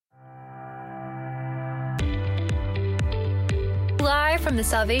Live from the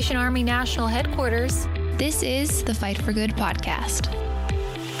Salvation Army National Headquarters, this is the Fight for Good podcast.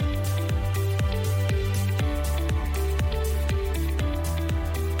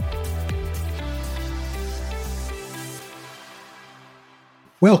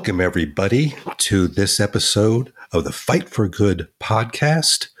 Welcome, everybody, to this episode of the Fight for Good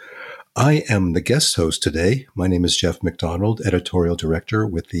podcast. I am the guest host today. My name is Jeff McDonald, Editorial Director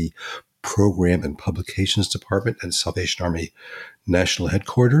with the Program and Publications Department at Salvation Army National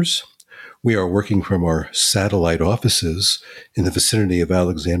Headquarters. We are working from our satellite offices in the vicinity of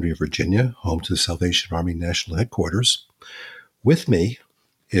Alexandria, Virginia, home to the Salvation Army National Headquarters. With me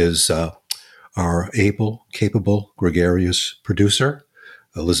is our able, capable, gregarious producer,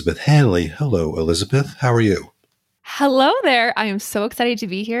 Elizabeth Hanley. Hello, Elizabeth. How are you? Hello there. I am so excited to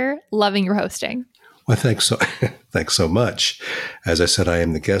be here. Loving your hosting. Well, thanks so much. As I said, I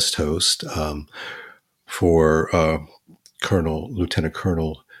am the guest host for Lieutenant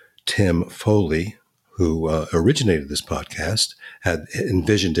Colonel Tim Foley, who originated this podcast, had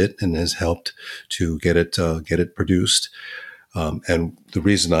envisioned it, and has helped to get it produced. And the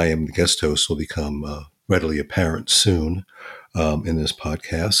reason I am the guest host will become readily apparent soon in this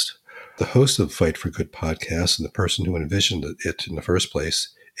podcast. The host of Fight for Good podcast and the person who envisioned it in the first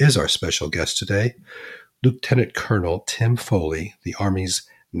place is our special guest today, Lieutenant Colonel Tim Foley, the Army's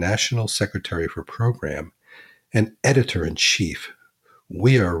National Secretary for Program and Editor-in-Chief.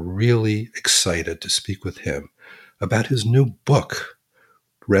 We are really excited to speak with him about his new book,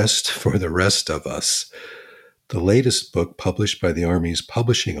 Rest for the Rest of Us, the latest book published by the Army's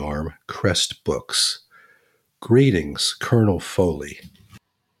publishing arm, Crest Books. Greetings, Colonel Foley.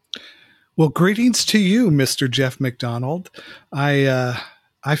 Well, greetings to you, Mr. Jeff McDonald.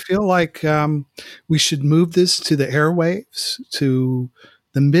 I feel like we should move this to the airwaves, to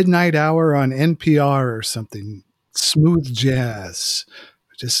the midnight hour on NPR or something. Smooth jazz.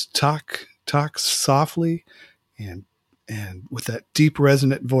 Just talk softly and with that deep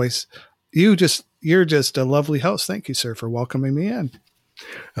resonant voice. You're just a lovely host. Thank you, sir, for welcoming me in.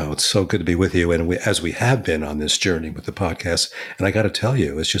 Oh, it's so good to be with you. And as we have been on this journey with the podcast, and I got to tell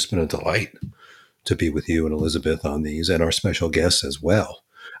you, it's just been a delight to be with you and Elizabeth on these and our special guests as well.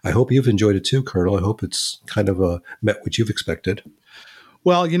 I hope you've enjoyed it too, Colonel. I hope it's kind of met what you've expected.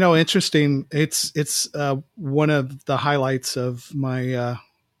 Well, interesting. It's one of the highlights of my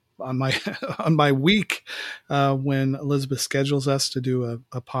on my week when Elizabeth schedules us to do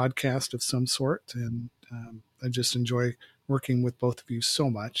a podcast of some sort, and I just enjoy working with both of you so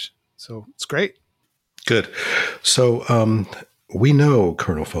much. So it's great. Good. So we know,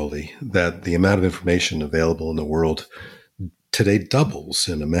 Colonel Foley, that the amount of information available in the world today doubles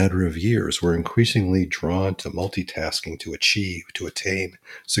in a matter of years. We're increasingly drawn to multitasking to attain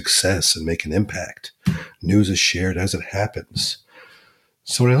success and make an impact. News is shared as it happens.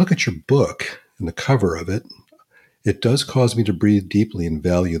 So when I look at your book and the cover of it, it does cause me to breathe deeply and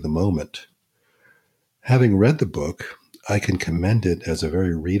value the moment. Having read the book, I can commend it as a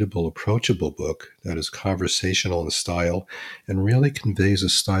very readable, approachable book that is conversational in style and really conveys a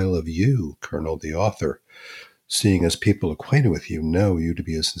style of you, Colonel, the author, seeing as people acquainted with you know you to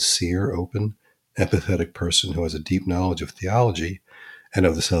be a sincere, open, empathetic person who has a deep knowledge of theology and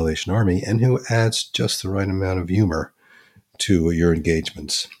of the Salvation Army, and who adds just the right amount of humor to your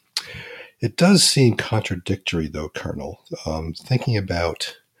engagements. It does seem contradictory, though, Colonel, thinking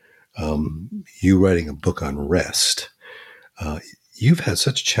about you writing a book on rest. You've had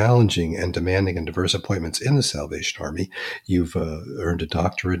such challenging and demanding and diverse appointments in the Salvation Army. You've earned a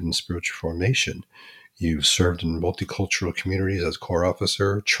doctorate in spiritual formation. You've served in multicultural communities as Corps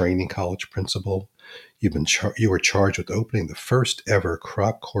officer, training college principal. You were charged with opening the first ever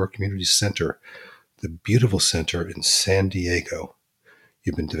Crop Corps Community Center, the beautiful center in San Diego.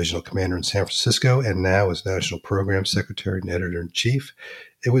 You've been divisional commander in San Francisco, and now as National Program Secretary and Editor-in-Chief.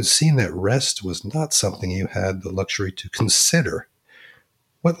 It would seem that rest was not something you had the luxury to consider.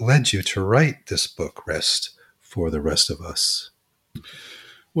 What led you to write this book, Rest for the Rest of Us?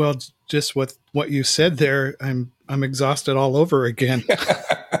 Well, just with what you said there, I'm exhausted all over again.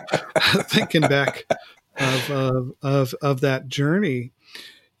 Thinking back of that journey.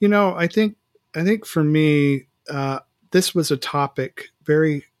 I think for me, this was a topic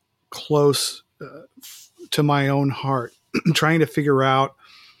very close to my own heart, trying to figure out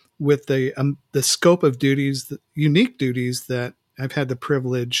with the scope of duties, the unique duties that I've had the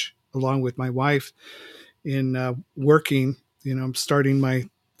privilege, along with my wife, in working. I'm starting my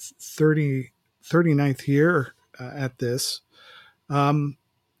 39th year at this.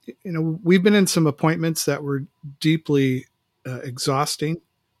 We've been in some appointments that were deeply exhausting.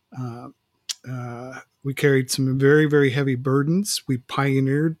 We carried some very, very heavy burdens. We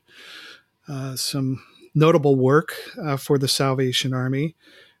pioneered some notable work for the Salvation Army.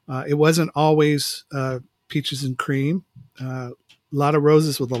 It wasn't always peaches and cream, a lot of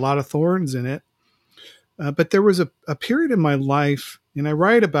roses with a lot of thorns in it. But there was a period in my life, and I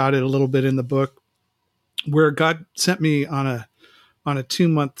write about it a little bit in the book, where God sent me on a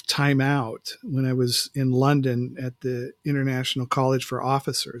 2-month timeout when I was in London at the International College for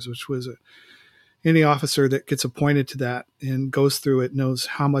Officers, which was any officer that gets appointed to that and goes through it knows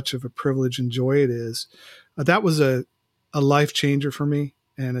how much of a privilege and joy it is. That was a life changer for me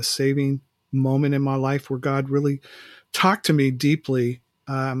and a saving moment in my life where God really talked to me deeply,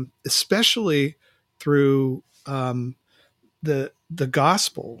 especially through the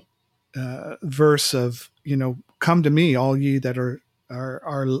gospel verse of, come to me, all ye that are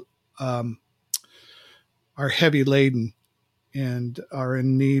heavy laden and are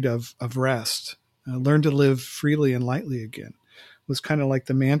in need of rest. Learn to live freely and lightly again was kind of like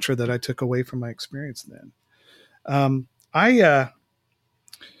the mantra that I took away from my experience then.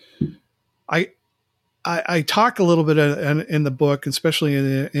 I talk a little bit in the book, especially in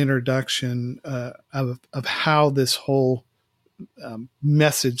the introduction, of how this whole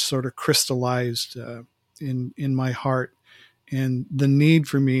message sort of crystallized in my heart, and the need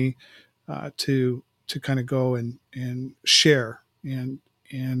for me to kind of go and share and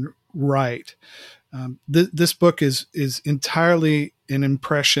write. This book is entirely an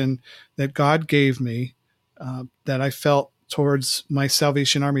impression that God gave me, that I felt towards my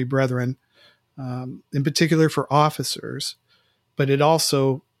Salvation Army brethren, in particular for officers, but it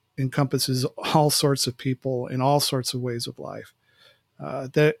also encompasses all sorts of people in all sorts of ways of life. I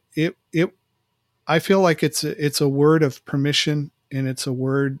feel like it's a word of permission, and it's a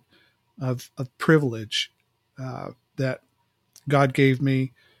word of privilege that God gave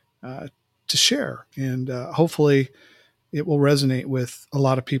me to share, and hopefully it will resonate with a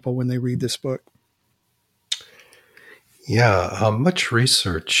lot of people when they read this book. Yeah, much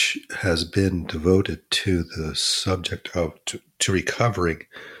research has been devoted to the subject of to recovering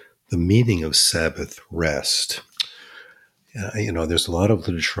the meaning of Sabbath rest. There's a lot of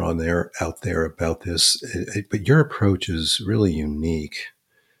literature out there about this, but your approach is really unique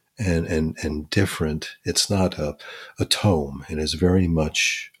and different. It's not a tome. It is very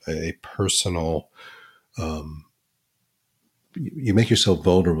much a personal. You make yourself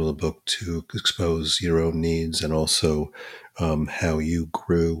vulnerable in the book to expose your own needs, and also how you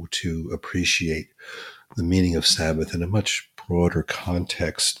grew to appreciate the meaning of Sabbath in a much broader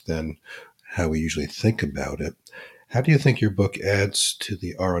context than how we usually think about it. How do you think your book adds to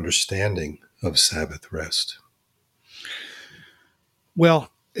our understanding of Sabbath rest? Well,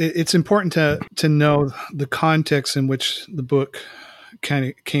 it's important to know the context in which the book kind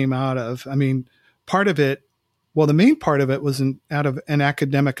of came out of. I mean, the main part of it was out of an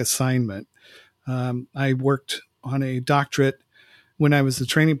academic assignment. I worked on a doctorate when I was the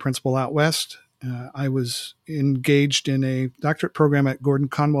training principal out west. I was engaged in a doctorate program at Gordon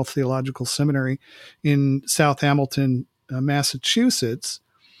Conwell Theological Seminary in South Hamilton, Massachusetts.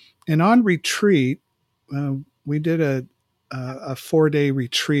 And on retreat, we did a 4-day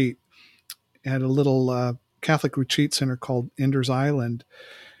retreat at a little Catholic retreat center called Ender's Island.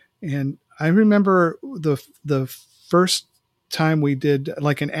 And I remember the first time we did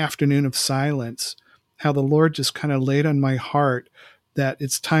like an afternoon of silence, how the Lord just kind of laid on my heart that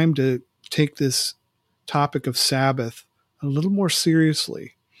it's time to take this topic of Sabbath a little more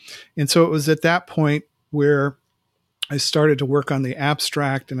seriously. And so it was at that point where I started to work on the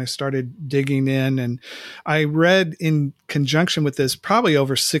abstract, and I started digging in, and I read in conjunction with this probably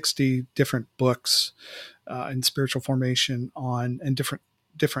over 60 different books in spiritual formation and different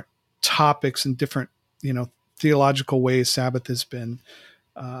topics and different, theological ways Sabbath has been,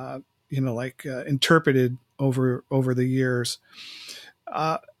 interpreted over the years.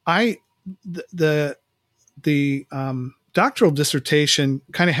 The doctoral dissertation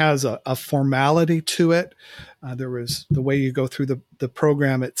kind of has a formality to it. There was the way you go through the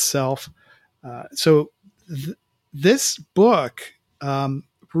program itself. This book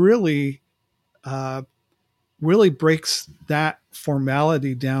really breaks that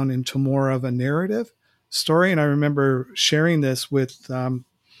formality down into more of a narrative story. And I remember sharing this with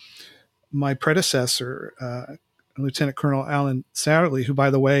my predecessor, Lieutenant Colonel Alan Satterley, who, by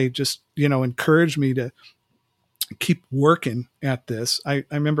the way, just, encouraged me to keep working at this. I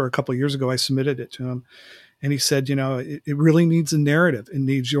remember a couple of years ago, I submitted it to him, and he said, it really needs a narrative. It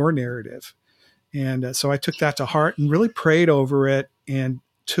needs your narrative. And so I took that to heart and really prayed over it and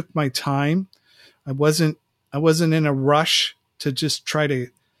took my time. I wasn't in a rush to just try to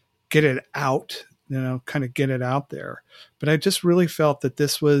get it out, kind of get it out there. But I just really felt that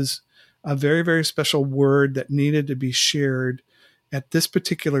this was a very, very special word that needed to be shared at this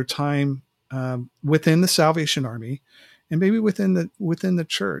particular time within the Salvation Army and maybe within the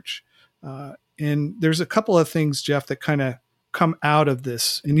church. And there's a couple of things, Jeff, that kind of come out of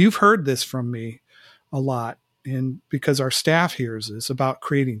this. And you've heard this from me a lot. And because our staff hears this about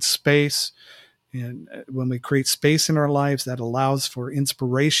creating space. And when we create space in our lives, that allows for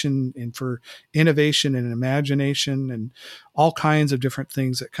inspiration and for innovation and imagination and all kinds of different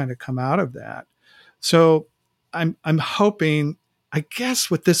things that kind of come out of that. So I'm hoping, I guess,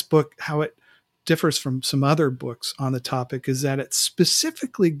 with this book, how it differs from some other books on the topic is that it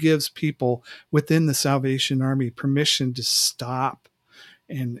specifically gives people within the Salvation Army permission to stop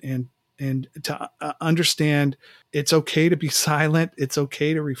and to understand it's okay to be silent. It's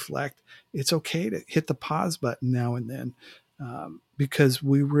okay to reflect. It's okay to hit the pause button now and then because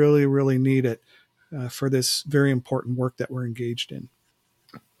we really, really need it for this very important work that we're engaged in.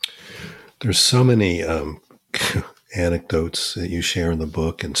 There's so many anecdotes that you share in the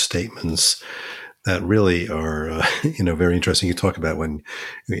book and statements that really are, very interesting. You talk about when,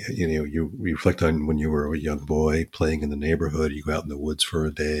 you reflect on when you were a young boy playing in the neighborhood, you go out in the woods for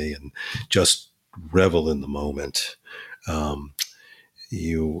a day and just revel in the moment. So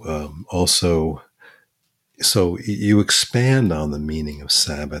you expand on the meaning of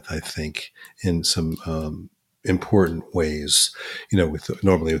Sabbath, I think, in some important ways.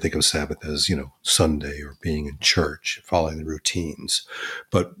 Normally we think of Sabbath as, Sunday or being in church, following the routines.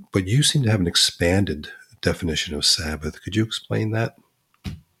 But you seem to have an expanded definition of Sabbath. Could you explain that?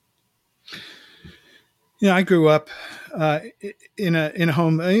 I grew up in a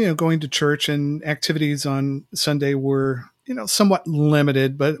home, going to church, and activities on Sunday were, somewhat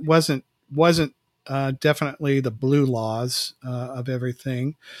limited, but wasn't definitely the blue laws of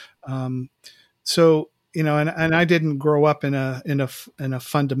everything. So, and I didn't grow up in a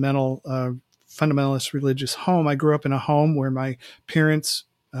fundamentalist religious home. I grew up in a home where my parents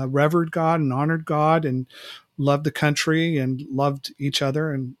revered God and honored God and loved the country and loved each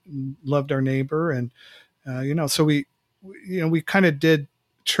other and loved our neighbor. And, so we kind of did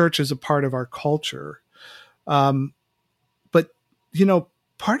church as a part of our culture. But,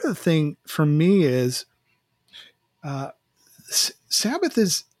 part of the thing for me is Sabbath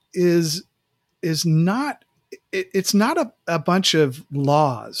is not, it's not a bunch of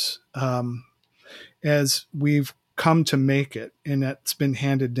laws as we've come to make it, and that's been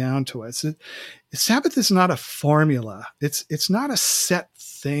handed down to us. Sabbath is not a formula. It's not a set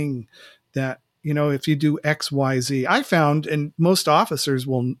thing that, if you do X, Y, Z. I found, and most officers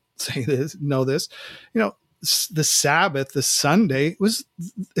will say this, know this, the Sabbath, the Sunday is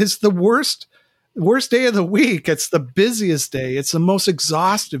the worst day of the week. It's the busiest day. It's the most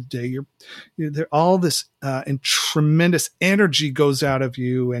exhaustive day. You're all this and tremendous energy goes out of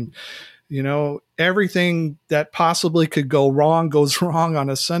you, and everything that possibly could go wrong goes wrong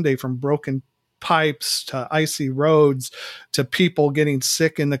on a Sunday, from broken pipes to icy roads to people getting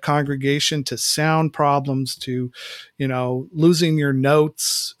sick in the congregation to sound problems to losing your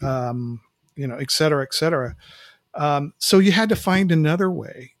notes, et cetera, et cetera. So you had to find another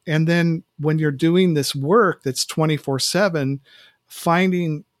way. And then when you're doing this work that's 24/7,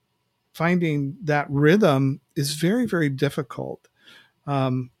 finding that rhythm is very, very difficult.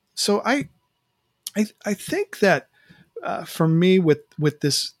 So I think that for me with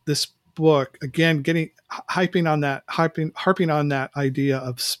this book, again, harping on that idea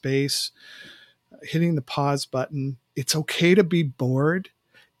of space, hitting the pause button. It's okay to be bored.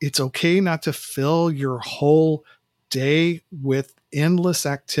 It's okay not to fill your whole day with endless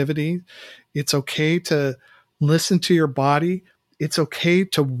activity. It's okay to listen to your body. It's okay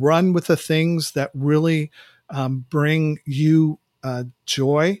to run with the things that really bring you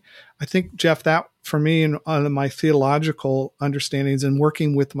joy. I think, Jeff, that for me and on my theological understandings and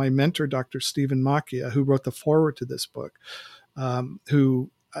working with my mentor, Dr. Stephen Macchia, who wrote the foreword to this book,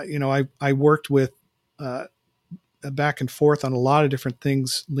 who, I worked with back and forth on a lot of different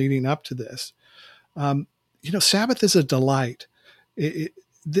things leading up to this. Sabbath is a delight.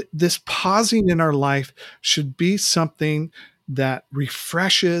 This pausing in our life should be something that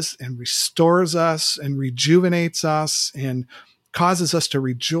refreshes and restores us and rejuvenates us and causes us to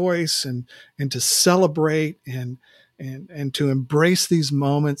rejoice and to celebrate and to embrace these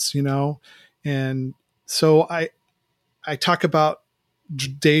moments, And so I talk about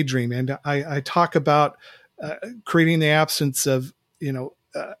daydream, and I talk about creating the absence of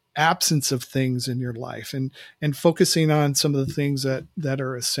things in your life and focusing on some of the things that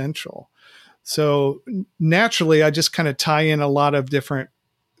are essential. So naturally, I just kind of tie in a lot of different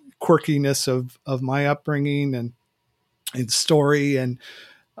quirkiness of my upbringing and story and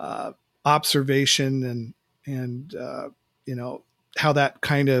observation and how that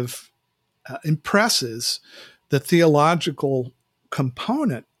kind of impresses the theological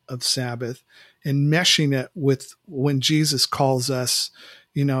component of Sabbath and meshing it with when Jesus calls us,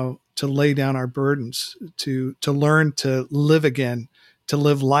 to lay down our burdens, to learn to live again, to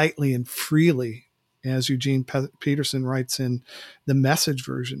live lightly and freely, as Eugene Peterson writes in the Message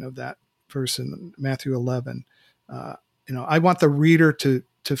version of that verse in Matthew 11. I want the reader to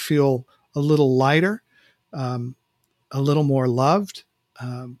feel a little lighter, a little more loved,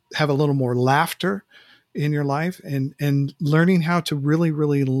 have a little more laughter in your life, and learning how to really,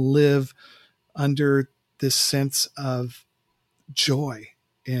 really live under this sense of joy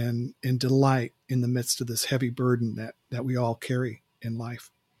and delight in the midst of this heavy burden that we all carry in life.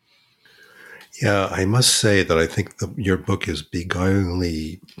 Yeah, I must say that I think your book is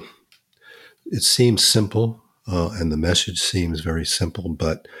beguilingly, it seems simple, and the message seems very simple,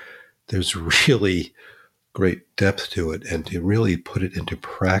 but there's really great depth to it. And to really put it into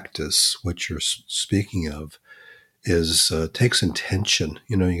practice, what you're speaking of is takes intention.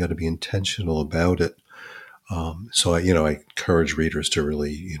 You got to be intentional about it. So I encourage readers to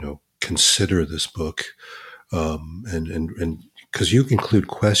really, consider this book, and because you include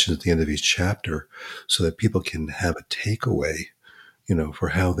questions at the end of each chapter so that people can have a takeaway, for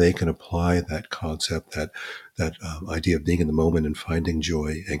how they can apply that concept, that idea of being in the moment and finding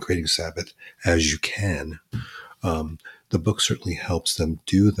joy and creating Sabbath as you can. The book certainly helps them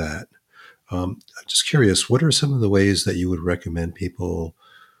do that. I'm just curious, what are some of the ways that you would recommend people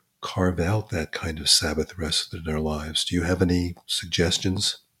carve out that kind of Sabbath the rest of their lives? Do you have any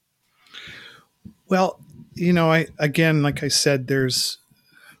suggestions? Well, again, like I said, there's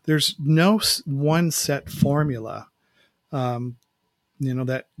no one set formula,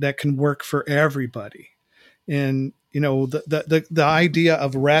 that can work for everybody. And, the idea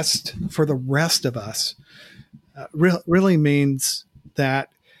of rest for the rest of us really means that,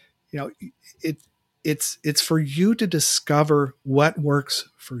 it's for you to discover what works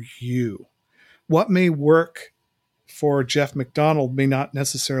for you. What may work for Jeff McDonald may not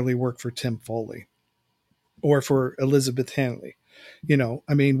necessarily work for Tim Foley or for Elizabeth Henley.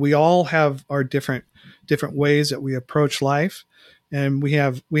 We all have our different ways that we approach life. And we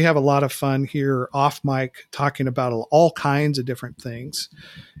have a lot of fun here off mic talking about all kinds of different things.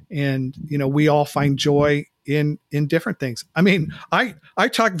 And, we all find joy in different things. I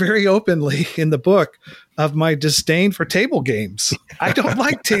talk very openly in the book of my disdain for table games. I don't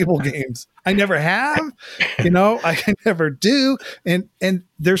like table games. I never have, I never do. And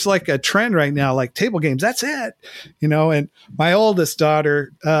there's like a trend right now, like table games, that's it, and my oldest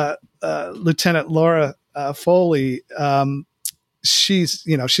daughter, Lieutenant Laura Foley,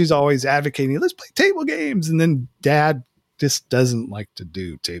 she's always advocating, let's play table games. And then Dad just doesn't like to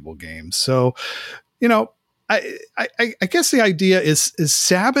do table games. So, I guess the idea is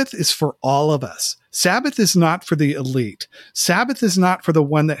Sabbath is for all of us. Sabbath is not for the elite. Sabbath is not for the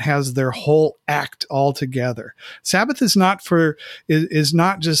one that has their whole act all together. Sabbath is not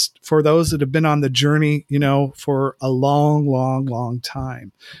just for those that have been on the journey, for a long, long, long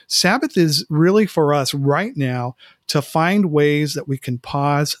time. Sabbath is really for us right now to find ways that we can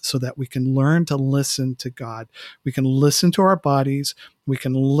pause so that we can learn to listen to God. We can listen to our bodies. We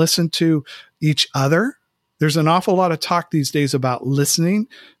can listen to each other. There's an awful lot of talk these days about listening,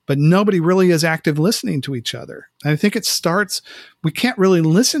 but nobody really is active listening to each other. And I think it starts, we can't really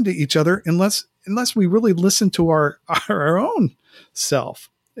listen to each other unless we really listen to our own self.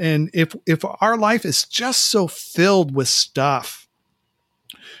 And if our life is just so filled with stuff,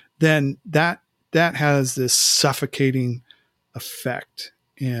 then that has this suffocating effect.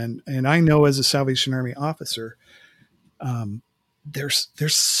 And I know as a Salvation Army officer,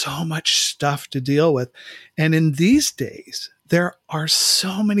 there's so much stuff to deal with. And in these days, there are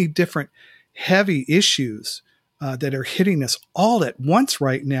so many different heavy issues that are hitting us all at once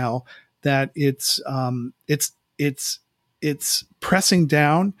right now that it's pressing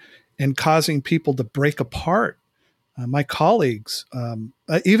down and causing people to break apart. My colleagues,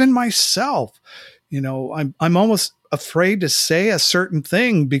 even myself, I'm almost afraid to say a certain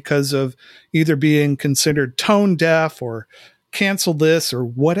thing because of either being considered tone deaf or cancel this or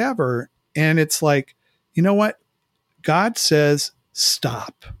whatever. And it's like, you know what? God says,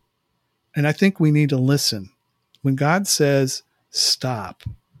 stop. And I think we need to listen. When God says, stop,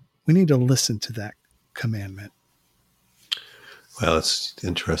 we need to listen to that commandment. Well, it's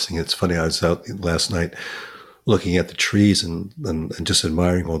interesting. It's funny. I was out last night looking at the trees and just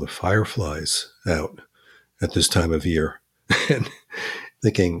admiring all the fireflies out at this time of year.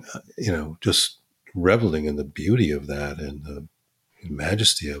 thinking, just reveling in the beauty of that and the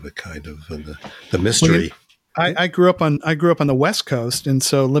majesty of it, kind of, and the mystery. I grew up on the West Coast, and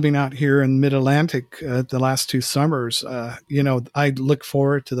so living out here in Mid Atlantic the last 2 summers, I look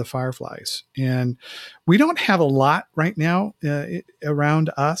forward to the fireflies, and we don't have a lot right now around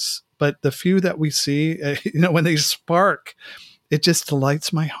us, but the few that we see, when they spark, it just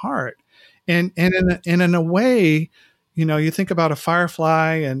delights my heart, and in a way, you think about a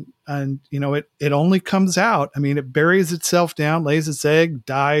firefly and it only comes out. I mean, it buries itself down, lays its egg,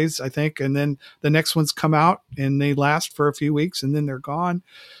 dies, I think. And then the next ones come out and they last for a few weeks and then they're gone.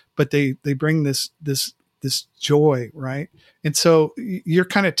 But they bring this joy, right? And so you're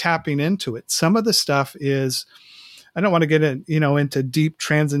kind of tapping into it. Some of the stuff is, I don't want to get into deep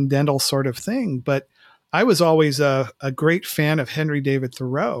transcendental sort of thing, but I was always a great fan of Henry David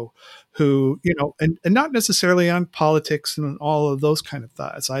Thoreau, who, and not necessarily on politics and all of those kind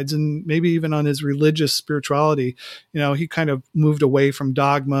of sides, and maybe even on his religious spirituality, he kind of moved away from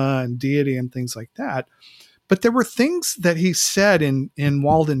dogma and deity and things like that. But there were things that he said in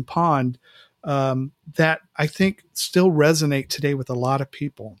Walden Pond that I think still resonate today with a lot of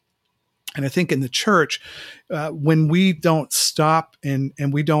people. And I think in the church, when we don't stop and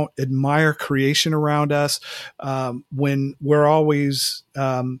we don't admire creation around us, when we're always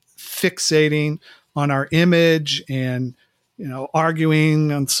fixating on our image and,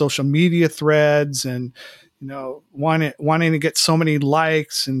 arguing on social media threads and, wanting to get so many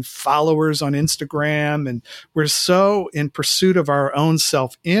likes and followers on Instagram, and we're so in pursuit of our own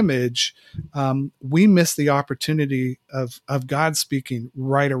self-image, we miss the opportunity of God speaking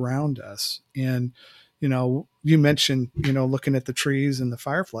right around us. And, you mentioned, looking at the trees and the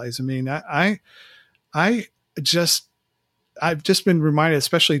fireflies. I mean, I've just been reminded,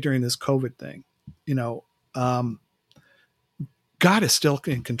 especially during this COVID thing, God is still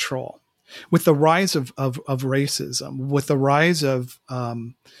in control. With the rise of racism, with the rise of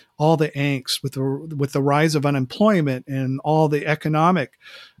all the angst, with the rise of unemployment and all the economic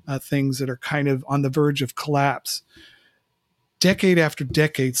things that are kind of on the verge of collapse, decade after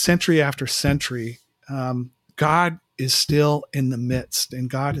decade, century after century, God is still in the midst, and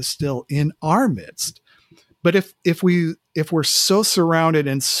God is still in our midst. But if we're so surrounded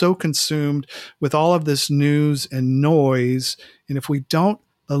and so consumed with all of this news and noise, and if we don't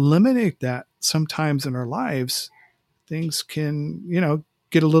eliminate that sometimes in our lives, things can,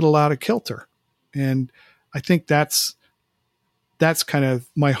 get a little out of kilter. And I think that's kind of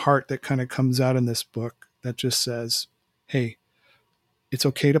my heart that kind of comes out in this book, that just says, hey, it's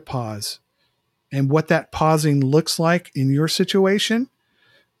okay to pause. And what that pausing looks like in your situation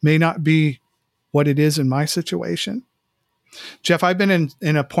may not be what it is in my situation. Jeff, I've been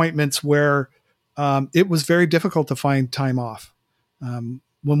in appointments where it was very difficult to find time off.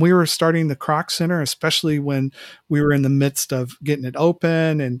 When we were starting the Kroc Center, especially when we were in the midst of getting it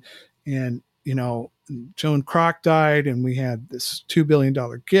open and Joan Kroc died, and we had this $2 billion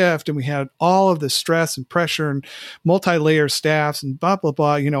gift, and we had all of this stress and pressure and multi-layer staffs and blah, blah,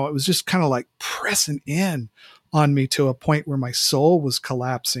 blah. It was just kind of like pressing in on me to a point where my soul was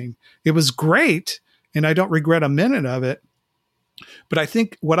collapsing. It was great, and I don't regret a minute of it. But I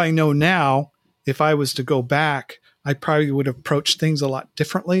think what I know now, if I was to go back, I probably would have approached things a lot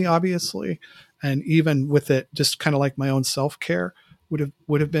differently, obviously. And even with it, just kind of like my own self-care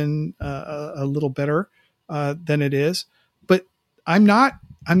would have been a little better than it is. But I'm not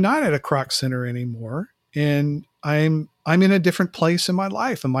at a Kroc Center anymore. And I'm in a different place in my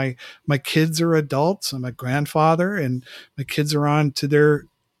life. And my kids are adults. I'm a grandfather, and my kids are they're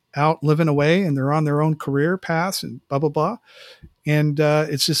out living away, and they're on their own career paths and blah, blah, blah. And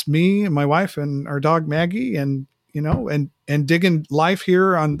it's just me and my wife and our dog Maggie, and and digging life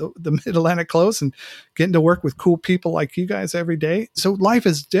here on the Mid-Atlantic coast and getting to work with cool people like you guys every day. So life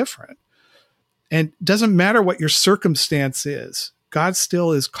is different, and doesn't matter what your circumstance is. God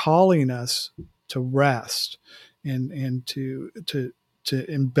still is calling us to rest and to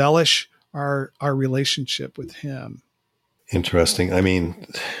embellish our relationship with Him. Interesting. I mean,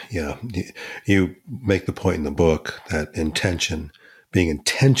 yeah, you make the point in the book that being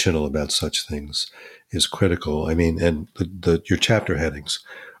intentional about such things is critical. I mean, and your chapter headings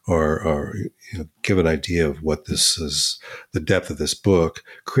are give an idea of what this is, the depth of this book: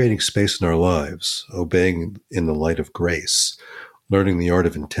 creating space in our lives, obeying in the light of grace, learning the art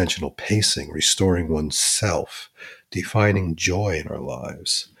of intentional pacing, restoring oneself, defining joy in our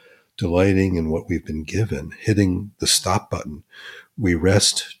lives, delighting in what we've been given, hitting the stop button. We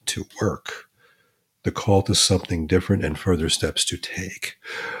rest to work, the call to something different, and further steps to take.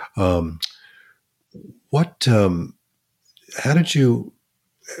 How did you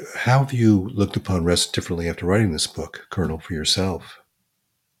How have you looked upon rest differently after writing this book, Colonel, for yourself?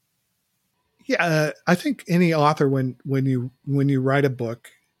 Yeah, I think any author, when you write a book,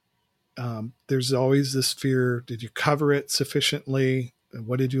 there's always this fear: did you cover it sufficiently?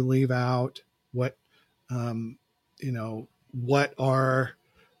 What did you leave out? What um, you know, what are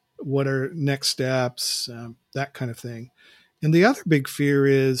next steps? That kind of thing. And the other big fear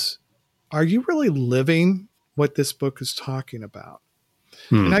is, are you really living what this book is talking about?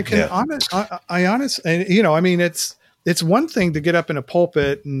 And I can Yeah. I honest, and I mean, it's one thing to get up in a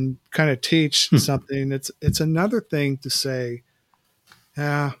pulpit and kind of teach something. It's another thing to say,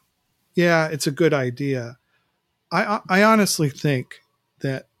 yeah, it's a good idea. I honestly think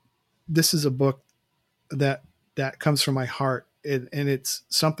that this is a book that comes from my heart, and it's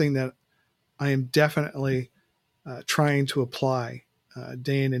something that I am definitely trying to apply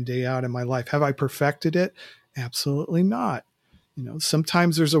day in and day out in my life. Have I perfected it? Absolutely not.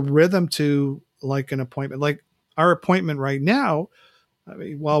 Sometimes there's a rhythm to, like, an appointment, like our appointment right now. I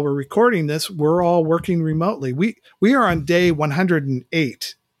mean, while we're recording this, we're all working remotely. We are on day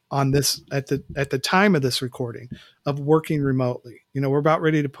 108 on this at the time of this recording of working remotely. We're about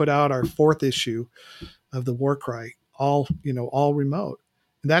ready to put out our 4th issue of the War Cry, all remote.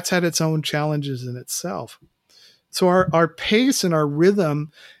 And that's had its own challenges in itself. So our pace and our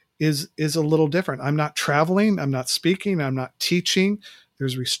rhythm is a little different. I'm not traveling, I'm not speaking, I'm not teaching.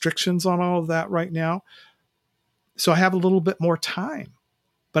 There's restrictions on all of that right now. So I have a little bit more time.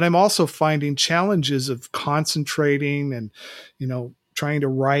 But I'm also finding challenges of concentrating and, trying to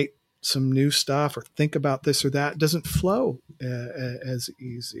write some new stuff or think about this or that. It doesn't flow as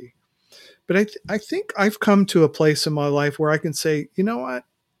easy. But I think I've come to a place in my life where I can say, you know what,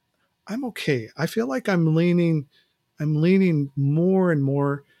 I'm okay. I feel like I'm leaning more and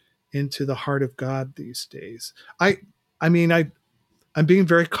more into the heart of God these days. I'm being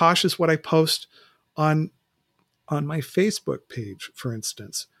very cautious what I post on my Facebook page, for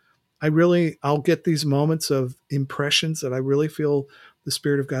instance. I'll get these moments of impressions that I really feel the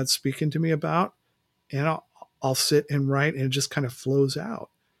Spirit of God speaking to me about, and I'll sit and write, and it just kind of flows out.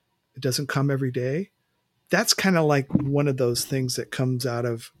 It doesn't come every day. That's kind of like one of those things that comes out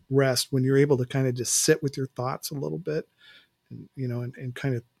of rest, when you're able to kind of just sit with your thoughts a little bit, and, and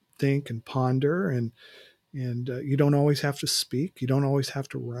kind of think and ponder, and you don't always have to speak. You don't always have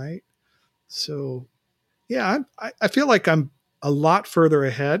to write. So yeah, I feel like I'm a lot further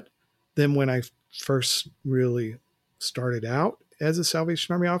ahead than when I first really started out as a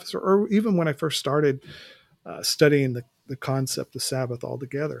Salvation Army officer, or even when I first started studying the concept of Sabbath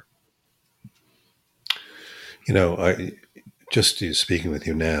altogether. I just speaking with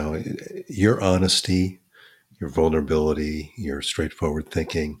you now, your honesty, your vulnerability, your straightforward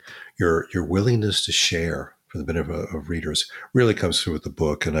thinking, your willingness to share for the benefit of readers really comes through with the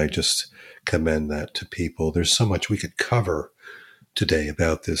book, and I just commend that to people. There's so much we could cover today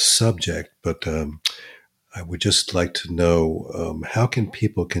about this subject, but I would just like to know, how can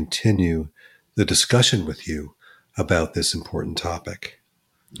people continue the discussion with you about this important topic?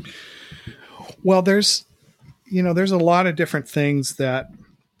 Well, there's a lot of different things that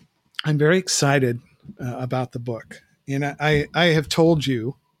I'm very excited about the book. And I have told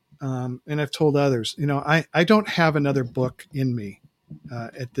you, and I've told others, I don't have another book in me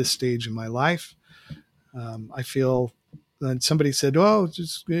at this stage in my life. I feel that somebody said, "Oh,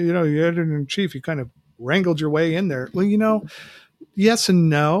 just, you're editor-in-chief, you kind of wrangled your way in there." Well, yes and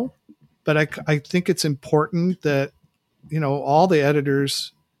no, but I think it's important that, all the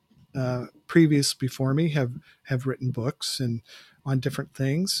editors previous before me have written books and on different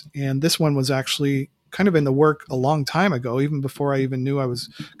things. And this one was actually kind of in the work a long time ago, even before I even knew I was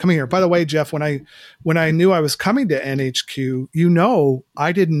coming here. By the way, Jeff, when I knew I was coming to NHQ,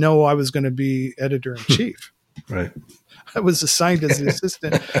 I didn't know I was going to be editor in chief. Right. I was assigned as the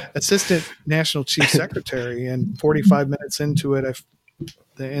assistant national chief secretary, and 45 minutes into it,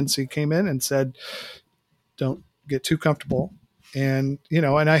 the NC came in and said, "Don't get too comfortable." And,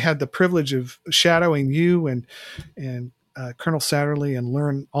 and I had the privilege of shadowing you and Colonel Satterley, and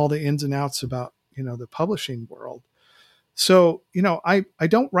learn all the ins and outs about, the publishing world. So, I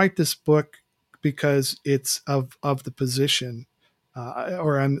don't write this book because it's of the position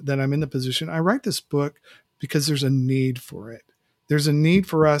that I'm in the position. I write this book because there's a need for it. There's a need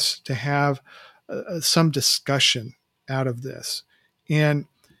for us to have some discussion out of this. And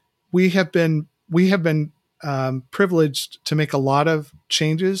we have been privileged to make a lot of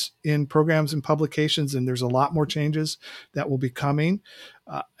changes in programs and publications, and there's a lot more changes that will be coming.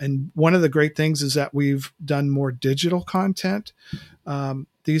 And one of the great things is that we've done more digital content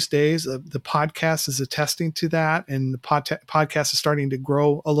these days. The podcast is attesting to that, and the podcast is starting to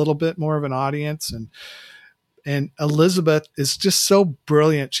grow a little bit more of an audience. And Elizabeth is just so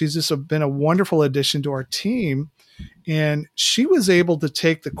brilliant. She's just been a wonderful addition to our team. And she was able to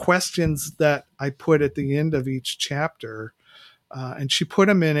take the questions that I put at the end of each chapter, and she put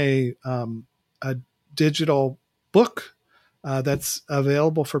them in a digital book that's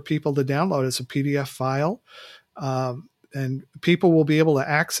available for people to download as a PDF file. And people will be able to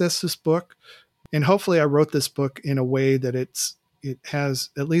access this book. And hopefully I wrote this book in a way that it has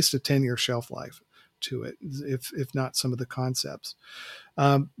at least a 10-year shelf life to it, if not some of the concepts.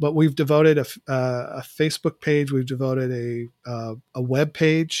 But we've devoted a Facebook page. We've devoted a web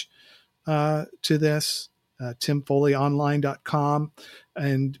page to this, timfoleyonline.com.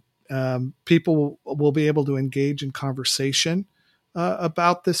 And people will be able to engage in conversation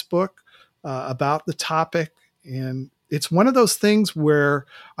about this book, about the topic. And it's one of those things where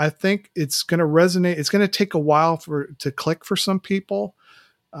I think it's going to resonate. It's going to take a while to click for some people.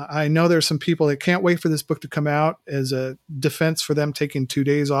 I know there's some people that can't wait for this book to come out as a defense for them taking 2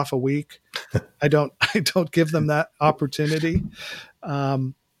 days off a week. I don't give them that opportunity.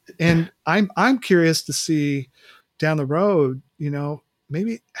 And I'm curious to see down the road,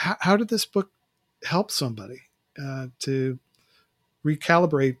 maybe how did this book help somebody to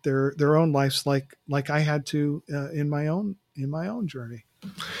recalibrate their own lives like I had to in my own journey.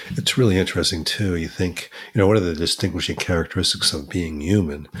 It's really interesting too. You think, one of the distinguishing characteristics of being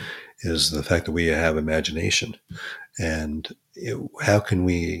human is the fact that we have imagination, and how can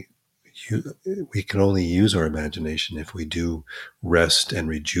we can only use our imagination if we do rest and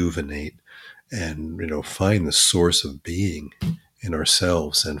rejuvenate and, find the source of being in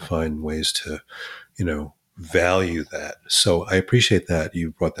ourselves and find ways to, value that. So I appreciate that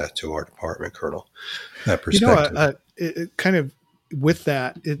you brought that to our department, Colonel, that perspective. It kind of, with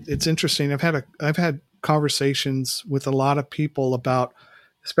that, it's interesting. I've had conversations with a lot of people about,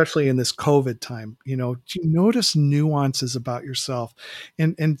 especially in this COVID time, do you notice nuances about yourself?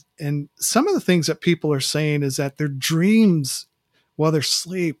 And some of the things that people are saying is that their dreams while they're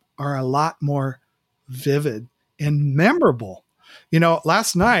asleep are a lot more vivid and memorable.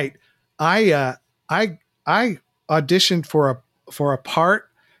 Last night I auditioned for a part,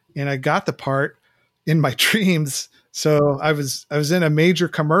 and I got the part in my dreams. So I was in a major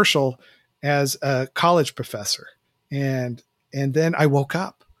commercial as a college professor, and then I woke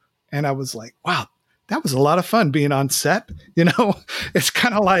up and I was like, wow, that was a lot of fun being on set. It's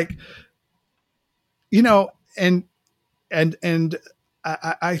kind of like, and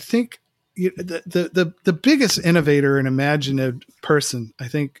I think the biggest innovator and imaginative person, I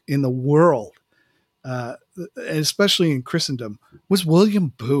think, in the world, especially in Christendom, was William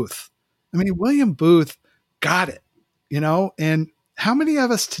Booth. I mean, William Booth got it, and how many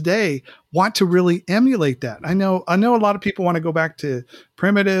of us today want to really emulate that? I know a lot of people want to go back to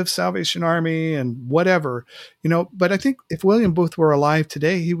primitive Salvation Army and whatever, but I think if William Booth were alive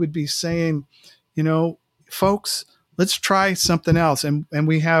today, he would be saying, folks, let's try something else. And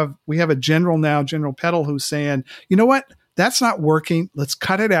we have a general now, General Peddle, who's saying, you know what, that's not working. Let's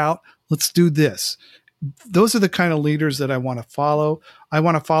cut it out. Let's do this. Those are the kind of leaders that I want to follow. I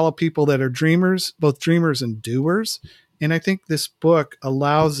want to follow people that are dreamers, both dreamers and doers. And I think this book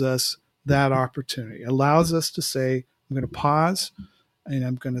allows us that opportunity, allows us to say, I'm going to pause and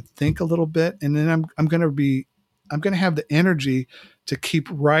I'm going to think a little bit. And then I'm going to have the energy to keep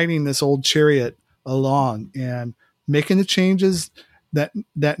riding this old chariot along and making the changes that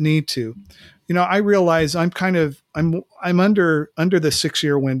need to. I realize I'm under the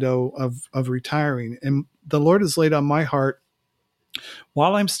 6-year window of retiring, and the Lord has laid on my heart,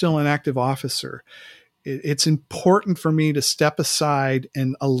 while I'm still an active officer, it's important for me to step aside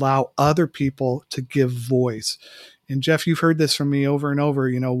and allow other people to give voice. And Jeff, you've heard this from me over and over.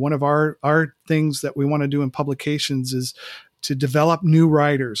 One of our things that we want to do in publications is to develop new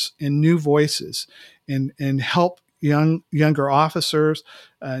writers and new voices and help younger officers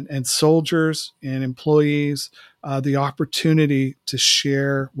and soldiers and employees the opportunity to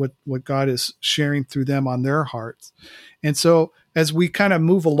share what God is sharing through them on their hearts. And so as we kind of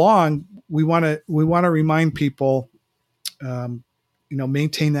move along, we want to remind people,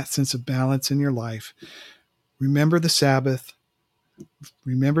 maintain that sense of balance in your life. Remember the Sabbath.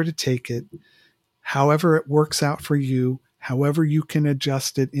 Remember to take it. However it works out for you, however you can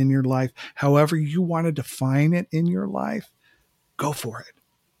adjust it in your life, however you want to define it in your life, go for it.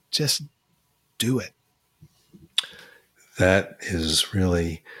 Just do it. That is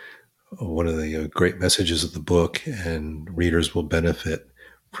really one of the great messages of the book, and readers will benefit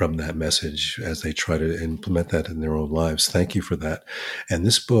from that message as they try to implement that in their own lives. Thank you for that. And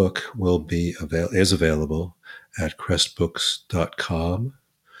this book is available at crestbooks.com,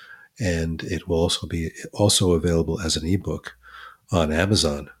 and it will also be available as an ebook on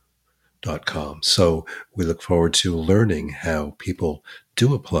Amazon.com. So we look forward to learning how people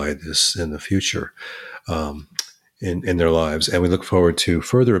do apply this in the future in their lives. And we look forward to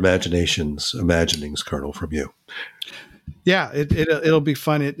further imaginings, Colonel, from you. Yeah, it'll be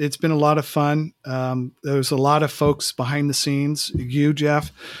fun. It's been a lot of fun. There's a lot of folks behind the scenes. You,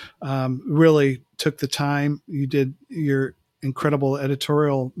 Jeff, really took the time. You did your incredible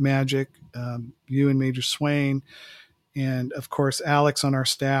editorial magic. You and Major Swain, and of course Alex on our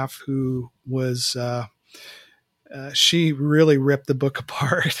staff, who was she really ripped the book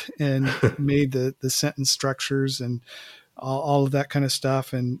apart and made the sentence structures and all of that kind of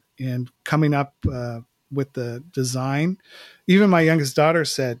stuff, and coming up with the design. Even my youngest daughter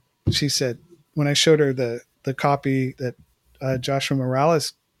said when I showed her the copy that Joshua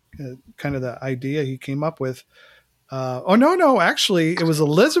Morales, kind of the idea he came up with, actually it was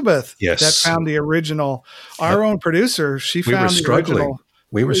Elizabeth that found the original, our own producer. She found the original.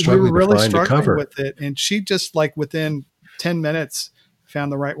 We were really struggling with it. And she just within 10 minutes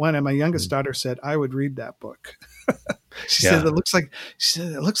found the right one. And my youngest daughter said, I would read that book. She said, it looks like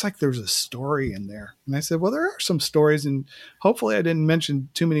there's a story in there. And I said, well, there are some stories, and hopefully I didn't mention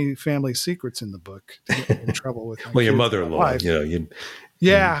too many family secrets in the book to get in trouble with my your mother-in-law, your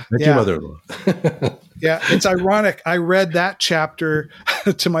mother-in-law. Yeah. It's ironic. I read that chapter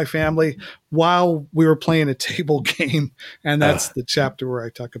to my family while we were playing a table game. And that's the chapter where I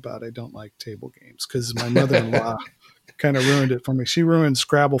talk about I don't like table games, because my mother-in-law kind of ruined it for me. She ruined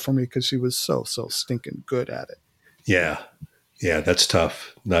Scrabble for me because she was so stinking good at it. Yeah, that's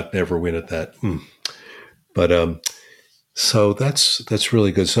tough. Not never win at that. But so that's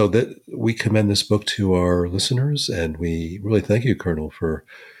really good. So that we commend this book to our listeners, and we really thank you, Colonel, for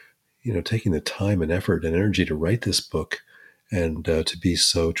taking the time and effort and energy to write this book, and to be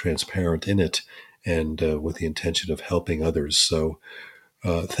so transparent in it, and with the intention of helping others. So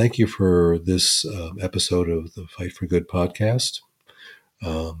thank you for this episode of the Fight for Good podcast.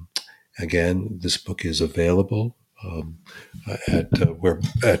 Again, this book is available at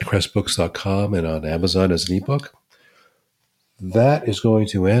crestbooks.com and on Amazon as an ebook. That is going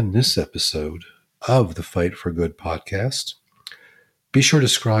to end this episode of the Fight for Good podcast. Be sure to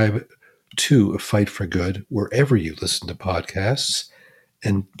subscribe to Fight for Good wherever you listen to podcasts.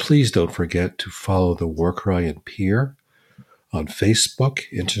 And please don't forget to follow the War Cry and Peer on Facebook,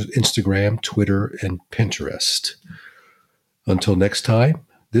 Instagram, Twitter, and Pinterest. Until next time,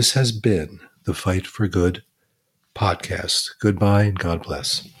 this has been the Fight for Good podcast. Goodbye and God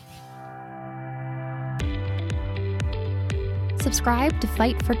bless. Subscribe to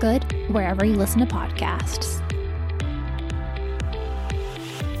Fight for Good wherever you listen to podcasts.